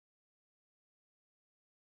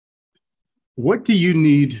What do you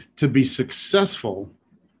need to be successful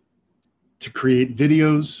to create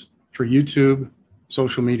videos for YouTube,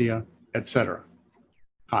 social media, etc.?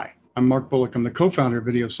 Hi, I'm Mark Bullock. I'm the co-founder of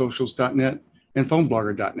Videosocials.net and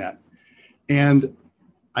PhoneBlogger.net. And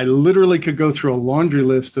I literally could go through a laundry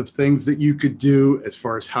list of things that you could do as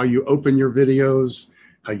far as how you open your videos,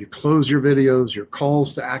 how you close your videos, your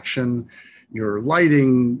calls to action, your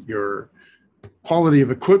lighting, your quality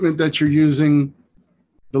of equipment that you're using.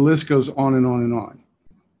 The list goes on and on and on.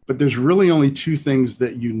 But there's really only two things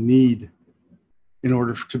that you need in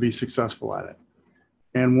order to be successful at it.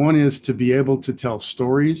 And one is to be able to tell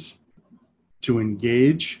stories, to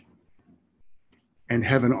engage, and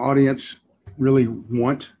have an audience really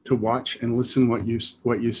want to watch and listen what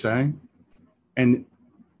you say. And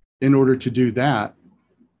in order to do that,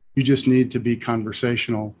 you just need to be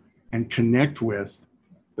conversational and connect with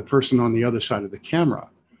the person on the other side of the camera,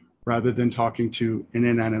 rather than talking to an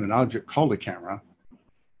inanimate object called a camera.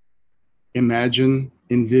 Envision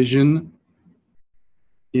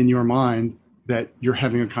in your mind that you're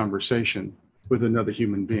having a conversation with another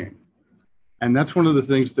human being. And that's one of the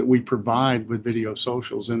things that we provide with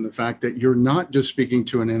Videosocials, in the fact that you're not just speaking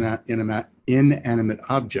to an inanimate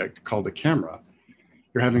object called a camera.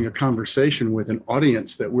 You're having a conversation with an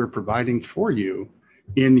audience that we're providing for you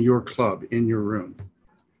in your club, in your room.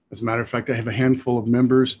 As a matter of fact, I have a handful of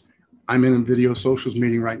members. I'm in a Videosocials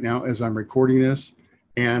meeting right now as I'm recording this,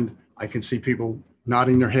 and I can see people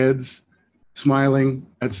nodding their heads, smiling,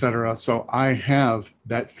 etc. So I have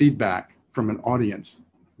that feedback from an audience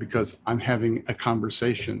because I'm having a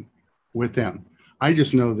conversation with them. I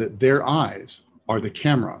just know that their eyes are the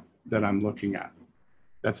camera that I'm looking at.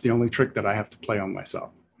 That's the only trick that I have to play on myself.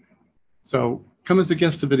 So come as a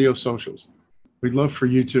guest to Videosocials. We'd love for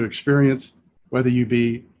you to experience, whether you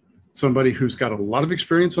be somebody who's got a lot of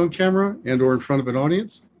experience on camera and or in front of an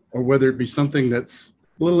audience, or whether it be something that's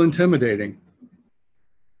a little intimidating.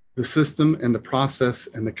 The system and the process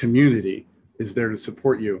and the community is there to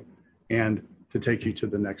support you and to take you to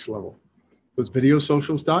the next level. So it's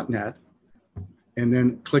Videosocials.net, and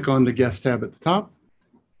then click on the guest tab at the top.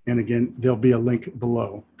 And again, there'll be a link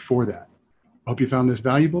below for that. I hope you found this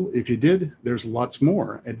valuable. If you did, there's lots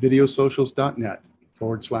more at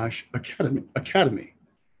Videosocials.net/academy.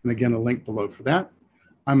 And again, a link below for that.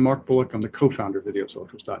 I'm Mark Bullock. I'm the co-founder of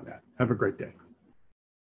Videosocials.net. Have a great day.